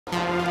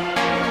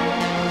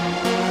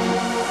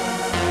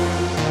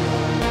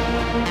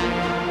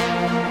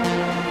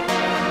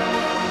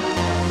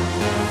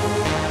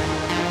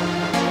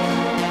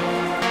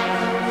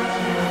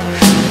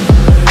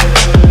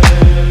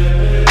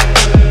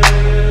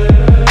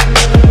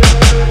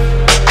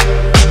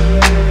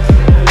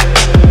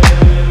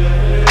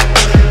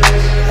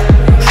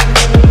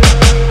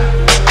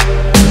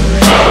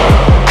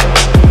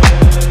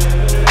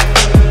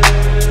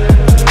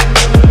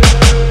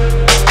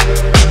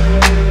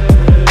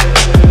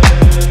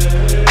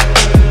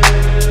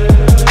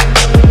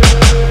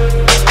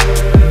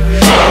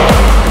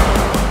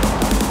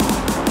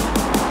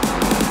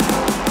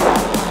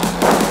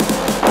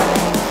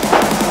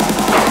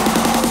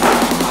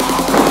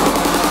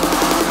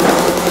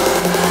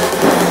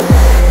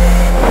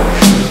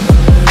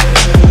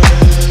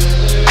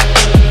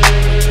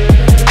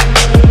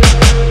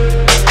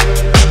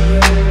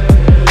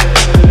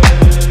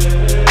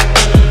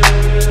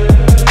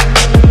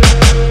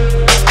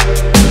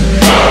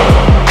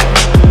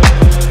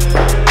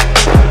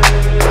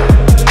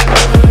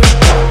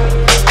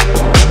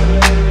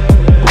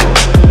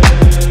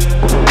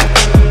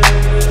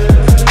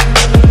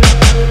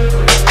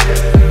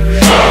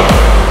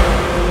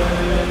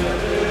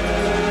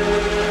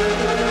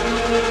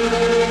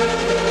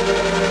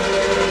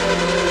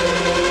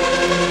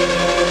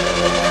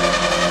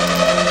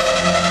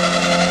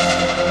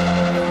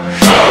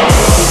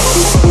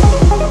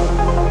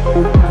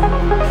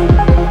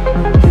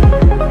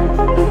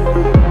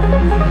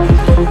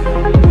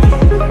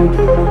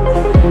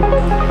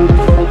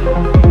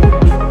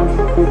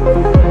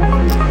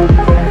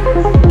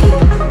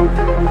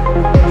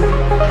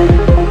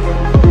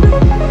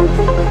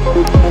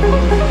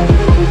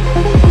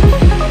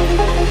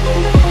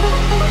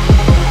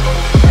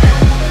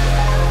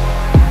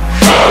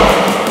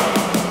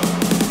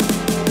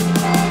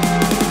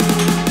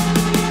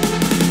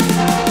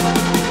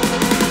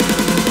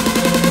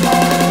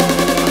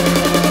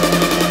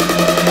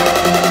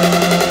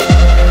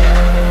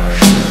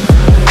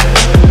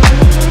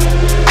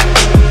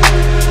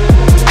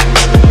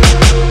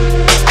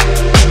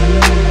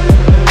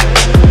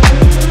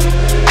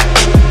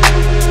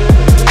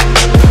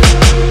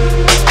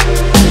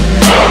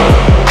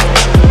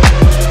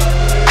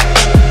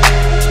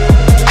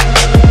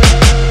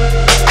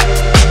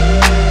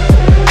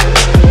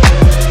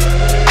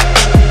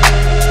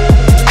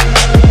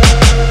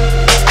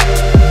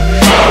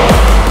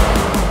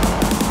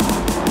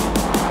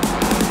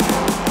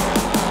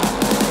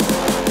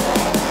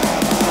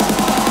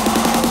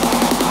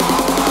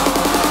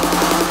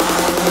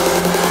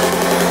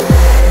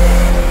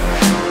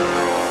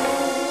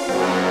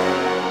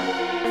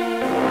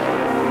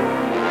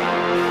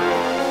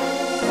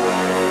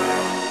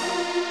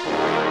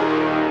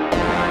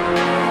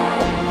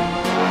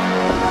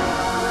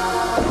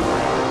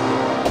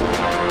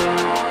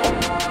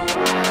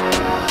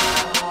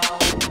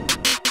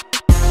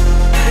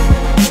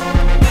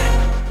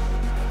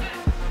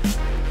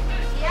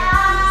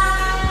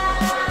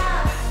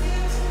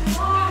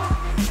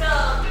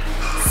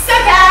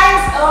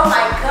Oh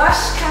my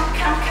gosh, come.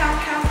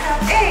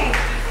 Hey,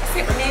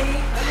 mini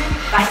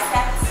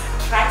biceps,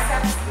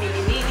 triceps,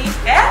 mini.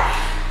 Yeah?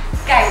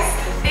 Guys,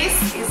 this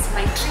is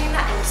my trainer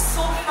and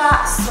so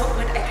far so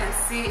good. I can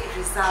see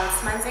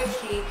results. Manze,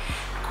 he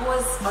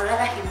goes, or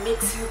rather he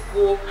makes you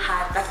go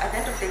hard, but at the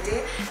end of the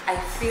day I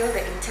feel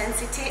the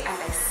intensity and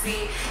I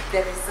see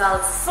the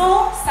results.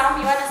 So Sam,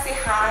 you want to say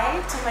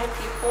hi to my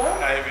people?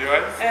 Hi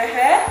everyone.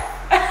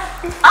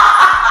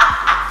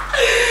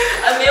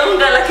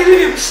 Ameunga lakini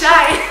ni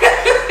mshy.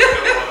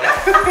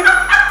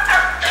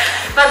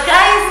 But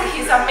guys,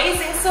 he's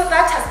amazing. So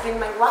that has been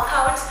my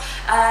workout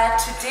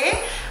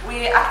today.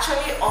 We're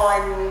actually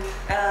on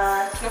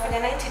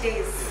 90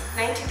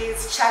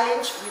 days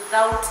challenge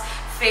without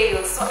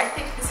fail. So I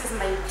think this is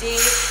my day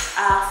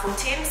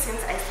 14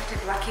 since I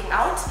started working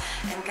out,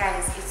 and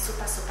guys, it's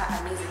super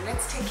amazing.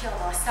 Let's take care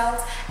of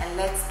ourselves and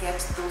let's get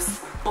those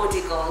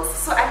body goals.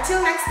 So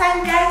until next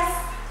time guys,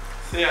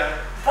 see ya.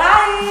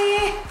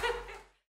 Bye.